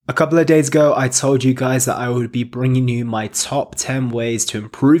A couple of days ago, I told you guys that I would be bringing you my top 10 ways to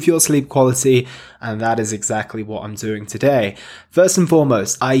improve your sleep quality, and that is exactly what I'm doing today. First and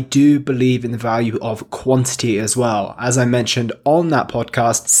foremost, I do believe in the value of quantity as well. As I mentioned on that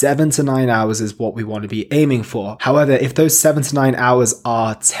podcast, 7 to 9 hours is what we want to be aiming for. However, if those 7 to 9 hours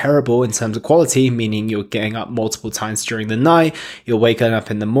are terrible in terms of quality, meaning you're getting up multiple times during the night, you're waking up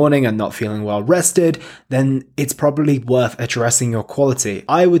in the morning and not feeling well rested, then it's probably worth addressing your quality.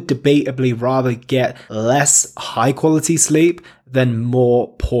 I would debatably rather get less high quality sleep than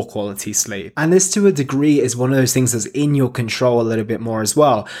more poor quality sleep. And this to a degree is one of those things that's in your control a little bit more as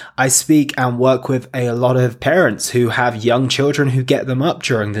well. I speak and work with a lot of parents who have young children who get them up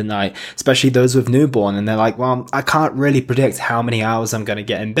during the night, especially those with newborn. And they're like, well, I can't really predict how many hours I'm going to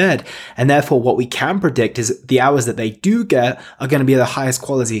get in bed. And therefore what we can predict is the hours that they do get are going to be the highest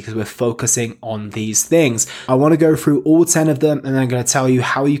quality because we're focusing on these things. I want to go through all 10 of them and I'm going to tell you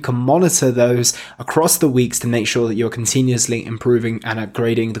how you can monitor those across the weeks to make sure that you're continuously improving and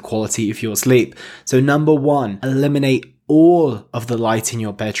upgrading the quality of your sleep. So number 1, eliminate all of the light in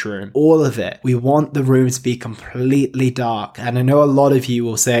your bedroom, all of it. We want the room to be completely dark. And I know a lot of you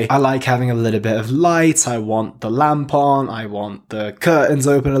will say, I like having a little bit of light. I want the lamp on. I want the curtains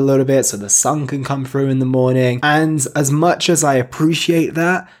open a little bit so the sun can come through in the morning. And as much as I appreciate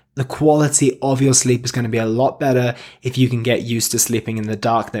that, the quality of your sleep is going to be a lot better if you can get used to sleeping in the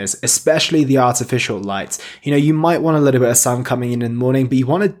darkness, especially the artificial lights. You know, you might want a little bit of sun coming in the morning, but you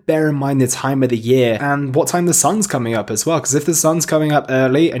want to bear in mind the time of the year and what time the sun's coming up as well. Because if the sun's coming up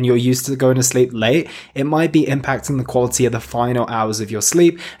early and you're used to going to sleep late, it might be impacting the quality of the final hours of your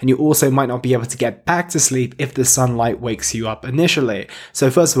sleep. And you also might not be able to get back to sleep if the sunlight wakes you up initially. So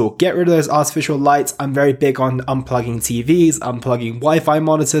first of all, get rid of those artificial lights. I'm very big on unplugging TVs, unplugging Wi-Fi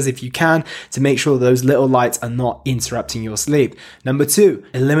monitors if you can, to make sure those little lights are not interrupting your sleep. Number 2,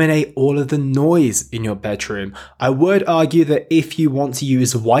 eliminate all of the noise in your bedroom. I would argue that if you want to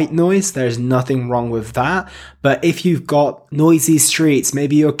use white noise, there's nothing wrong with that. But if you've got noisy streets,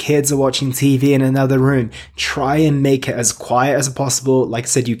 maybe your kids are watching TV in another room, try and make it as quiet as possible. Like I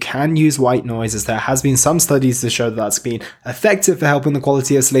said, you can use white noise, as there has been some studies to show that that's been effective for helping the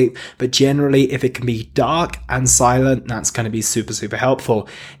quality of sleep. But generally, if it can be dark and silent, that's going to be super, super helpful.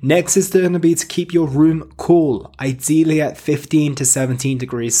 Next is going to be to keep your room cool, ideally at 15 to 17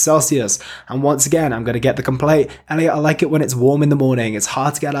 degrees Celsius. And once again, I'm going to get the complaint, Elliot, I like it when it's warm in the morning. It's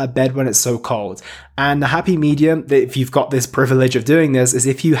hard to get out of bed when it's so cold. And the happy medium, that if you've got this privilege of doing this, is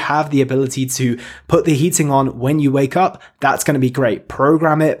if you have the ability to put the heating on when you wake up, that's going to be great.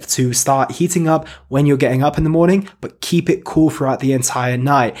 Program it to start heating up when you're getting up in the morning, but keep it cool throughout the entire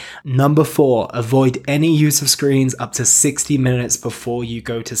night. Number 4, avoid any use of screens up to 60 minutes before you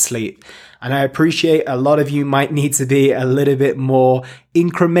go to sleep. And I appreciate a lot of you might need to be a little bit more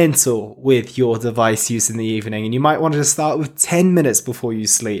incremental with your device use in the evening. And you might want to start with 10 minutes before you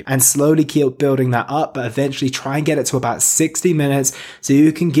sleep and slowly keep building that up, but eventually try and get it to about 60 minutes so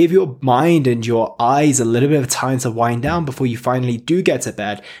you can give your mind and your eyes a little bit of time to wind down before you finally do get to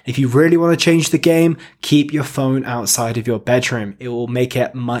bed. If you really want to change the game, keep your phone outside of your bedroom. It will make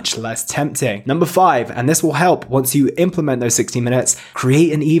it much less tempting. Number 5, and this will help once you implement those 60 minutes,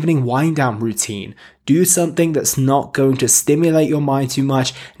 create an evening wind down routine. Do something that's not going to stimulate your mind too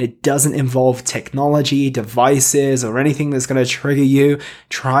much, and it doesn't involve technology, devices, or anything that's going to trigger you.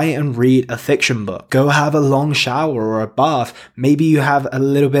 Try and read a fiction book. Go have a long shower or a bath. Maybe you have a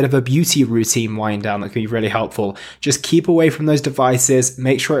little bit of a beauty routine wind down that can be really helpful. Just keep away from those devices.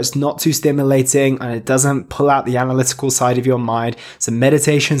 Make sure it's not too stimulating and it doesn't pull out the analytical side of your mind. Some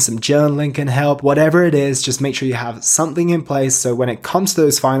meditation, some journaling can help. Whatever it is, just make sure you have something in place so when it comes to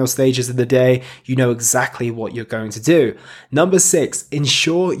those final stages of the day, you know exactly what you're going to do. Number 6,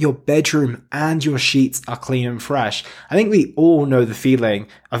 ensure your bedroom and your sheets are clean and fresh. I think we all know the feeling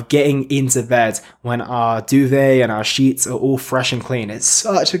of getting into bed when our duvet and our sheets are all fresh and clean. It's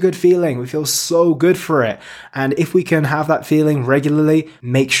such a good feeling. We feel so good for it. And if we can have that feeling regularly,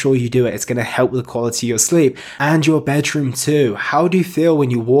 make sure you do it. It's going to help with the quality of your sleep and your bedroom too. How do you feel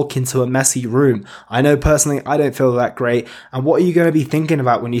when you walk into a messy room? I know personally, I don't feel that great. And what are you going to be thinking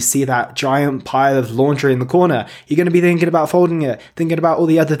about when you see that giant pile of laundry in the corner? You're going to be thinking about folding it, thinking about all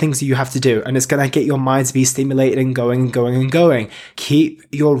the other things that you have to do. And it's going to get your mind to be stimulated and going and going and going. Keep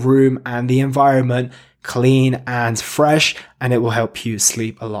your room and the environment clean and fresh, and it will help you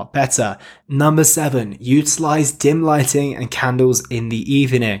sleep a lot better. Number 7, utilize dim lighting and candles in the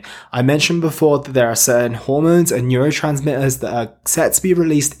evening. I mentioned before that there are certain hormones and neurotransmitters that are set to be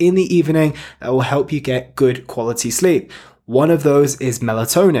released in the evening that will help you get good quality sleep. One of those is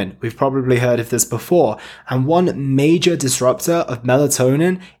melatonin. We've probably heard of this before. And one major disruptor of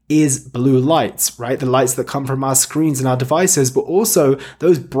melatonin is blue lights, right? The lights that come from our screens and our devices, but also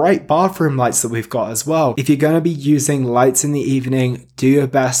those bright bathroom lights that we've got as well. If you're going to be using lights in the evening, do your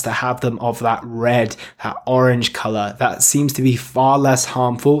best to have them of that red, that orange color. That seems to be far less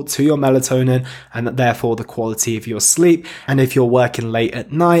harmful to your melatonin and therefore the quality of your sleep. And if you're working late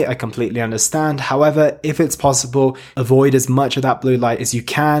at night, I completely understand. However, if it's possible, avoid as much of that blue light as you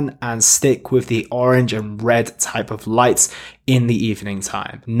can and stick with the orange and red type of lights in the evening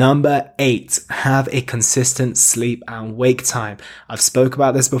time. Number 8, have a consistent sleep and wake time. I've spoke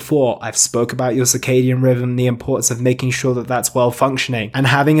about this before. I've spoke about your circadian rhythm, the importance of making sure that that's well functioning, and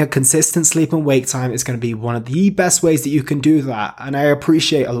having a consistent sleep and wake time is going to be one of the best ways that you can do that. And I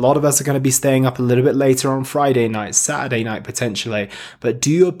appreciate a lot of us are going to be staying up a little bit later on Friday night, Saturday night potentially, but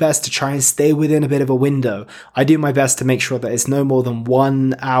do your best to try and stay within a bit of a window. I do my best to make sure that it's no more than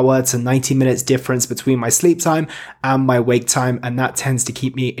 1 hour to 90 minutes difference between my sleep time and my wake time, and that tends to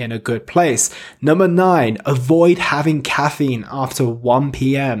keep me in a good place. Number 9, avoid having caffeine after 1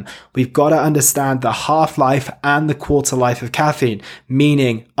 p.m. We've got to understand the half-life and the quarter life of caffeine,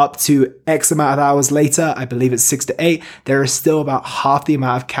 meaning up to X amount of hours later, I believe it's 6 to 8, there is still about half the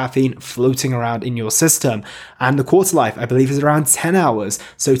amount of caffeine floating around in your system. And the quarter life, I believe, is around 10 hours.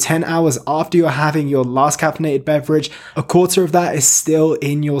 So 10 hours after you're having your last caffeinated beverage, a quarter of that is still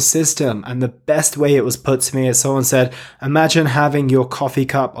in your system. And the best way it was put to me is someone said, imagine having your coffee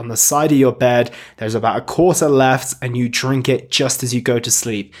cup on the side of your bed, there's about a quarter left, and you drink it just as you go to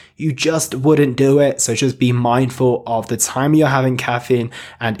sleep. You just wouldn't do it. So just be mindful of the time you're having caffeine.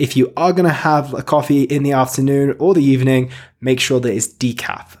 And if you are going to have a coffee in the afternoon or the evening, make sure that it's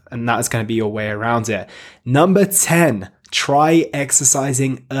decaf, and that is going to be your way around it. Number 10, try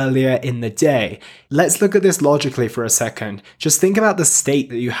exercising earlier in the day. Let's look at this logically for a second. Just think about the state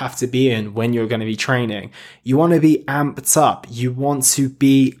that you have to be in when you're going to be training. You want to be amped up. You want to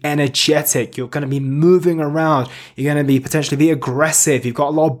be energetic. You're going to be moving around. You're going to be potentially be aggressive. You've got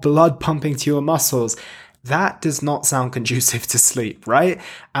a lot of blood pumping to your muscles. That does not sound conducive to sleep, right?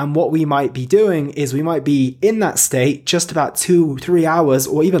 And what we might be doing is we might be in that state just about 2-3 hours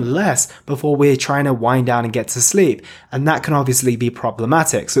or even less before we're trying to wind down and get to sleep. And that can obviously be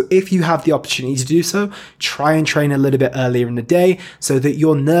problematic. So if you have the opportunity to do so, try and train a little bit earlier in the day so that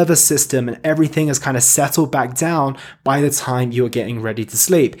your nervous system and everything is kind of settled back down by the time you're getting ready to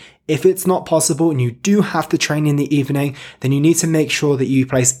sleep. If it's not possible and you do have to train in the evening, then you need to make sure that you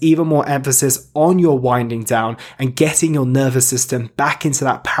place even more emphasis on your winding down and getting your nervous system back into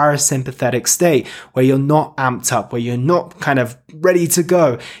that parasympathetic state where you're not amped up, where you're not kind of ready to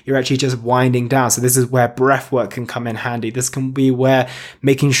go. You're actually just winding down. So this is where breath work can come in handy. This can be where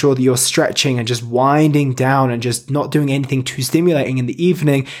making sure that you're stretching and just winding down and just not doing anything too stimulating in the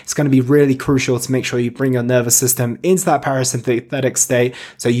evening. It's going to be really crucial to make sure you bring your nervous system into that parasympathetic state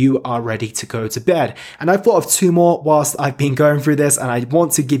so you are ready to go to bed. And I've thought of 2 more whilst I've been going through this, and I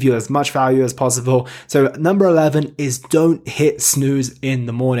want to give you as much value as possible. So number 11 is don't hit snooze in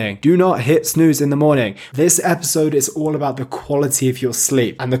the morning. Do not hit snooze in the morning. This episode is all about the quality of your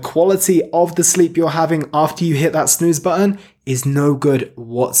sleep, and the quality of the sleep you're having after you hit that snooze button is no good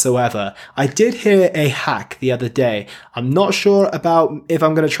whatsoever. I did hear a hack the other day. I'm not sure about if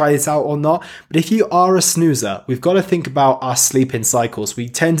I'm going to try this out or not, but if you are a snoozer, we've got to think about our sleep in cycles. We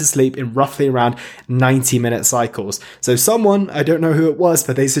tend to sleep in roughly around 90-minute cycles. So someone, I don't know who it was,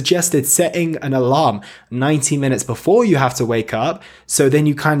 but they suggested setting an alarm 90 minutes before you have to wake up. So then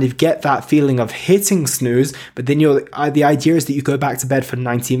you kind of get that feeling of hitting snooze, but then the idea is that you go back to bed for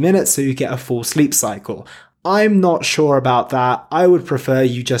 90 minutes so you get a full sleep cycle. I'm not sure about that. I would prefer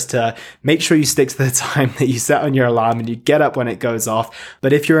you just to make sure you stick to the time that you set on your alarm and you get up when it goes off.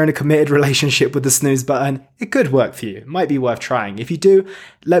 But if you're in a committed relationship with the snooze button, it could work for you. It might be worth trying. If you do,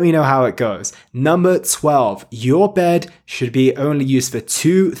 let me know how it goes. Number 12, your bed should be only used for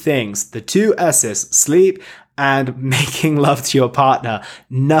 2 things. The 2 S's, sleep and making love to your partner,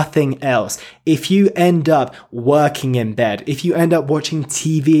 nothing else. If you end up working in bed, if you end up watching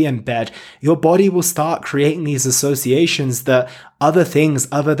TV in bed, your body will start creating these associations that other things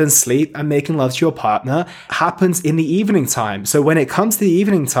other than sleep and making love to your partner happens in the evening time. So when it comes to the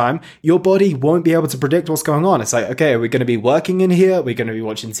evening time, your body won't be able to predict what's going on. It's like, okay, are we going to be working in here? Are we going to be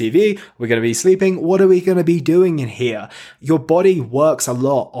watching TV? We're going to be sleeping? What are we going to be doing in here? Your body works a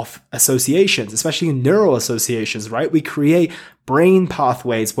lot of associations, especially neural associations, right? We create brain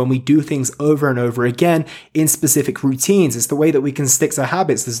pathways when we do things over and over again in specific routines. It's the way that we can stick to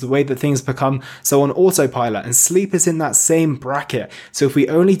habits. It's the way that things become so on autopilot, and sleep is in that same bracket. So if we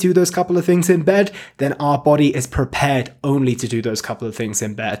only do those couple of things in bed, then our body is prepared only to do those couple of things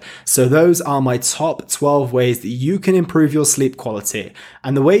in bed. So those are my top 12 ways that you can improve your sleep quality.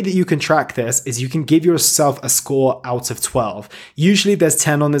 And the way that you can track this is you can give yourself a score out of 12. Usually there's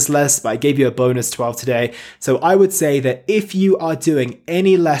 10 on this list, but I gave you a bonus 12 today. So I would say that if you are doing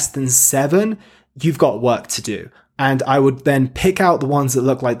any less than 7, you've got work to do. And I would then pick out the ones that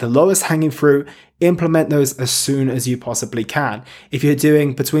look like the lowest hanging fruit, implement those as soon as you possibly can. If you're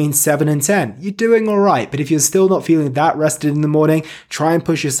doing between 7 and 10, you're doing all right. But if you're still not feeling that rested in the morning, try and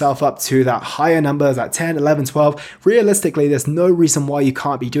push yourself up to that higher number, that 10, 11, 12. Realistically, there's no reason why you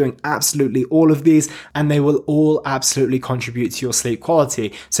can't be doing absolutely all of these, and they will all absolutely contribute to your sleep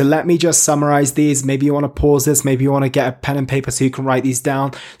quality. So let me just summarize these. Maybe you want to pause this. Maybe you want to get a pen and paper so you can write these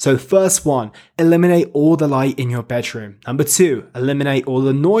down. So first one, eliminate all the light in your bedroom. Number 2, eliminate all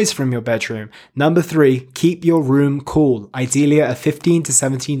the noise from your bedroom. Number 3, keep your room cool, ideally at 15 to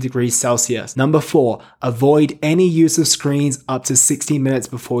 17 degrees Celsius. Number 4, avoid any use of screens up to 60 minutes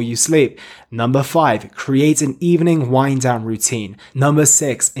before you sleep. Number 5, create an evening wind down routine. Number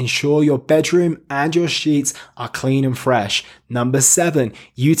 6, ensure your bedroom and your sheets are clean and fresh. Number 7,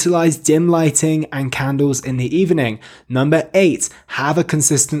 utilize dim lighting and candles in the evening. Number 8, have a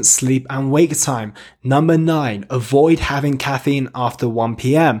consistent sleep and wake time. Number 9, avoid having caffeine after 1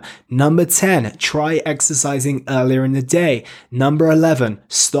 p.m. Number 10, try exercising earlier in the day. Number 11,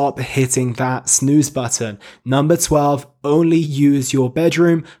 stop hitting that snooze button. Number 12, only use your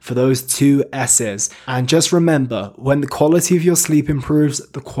bedroom for those 2 S's. And just remember, when the quality of your sleep improves,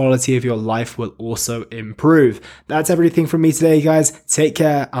 the quality of your life will also improve. That's everything from me today, guys. Take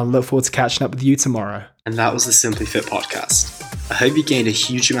care. I look forward to catching up with you tomorrow. And that was the Simply Fit podcast. I hope you gained a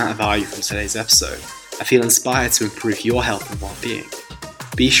huge amount of value from today's episode. I feel inspired to improve your health and well-being.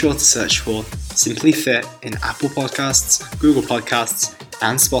 Be sure to search for Simply Fit in Apple Podcasts, Google Podcasts,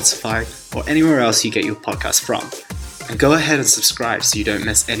 and Spotify, or anywhere else you get your podcast from. And go ahead and subscribe so you don't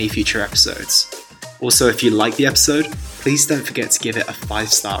miss any future episodes. Also, if you like the episode, please don't forget to give it a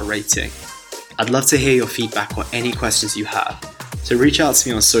 5-star rating. I'd love to hear your feedback or any questions you have. So reach out to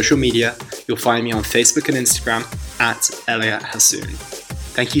me on social media. You'll find me on Facebook and Instagram at Elliot Hassoun.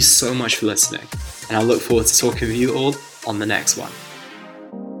 Thank you so much for listening, and I look forward to talking with you all on the next one.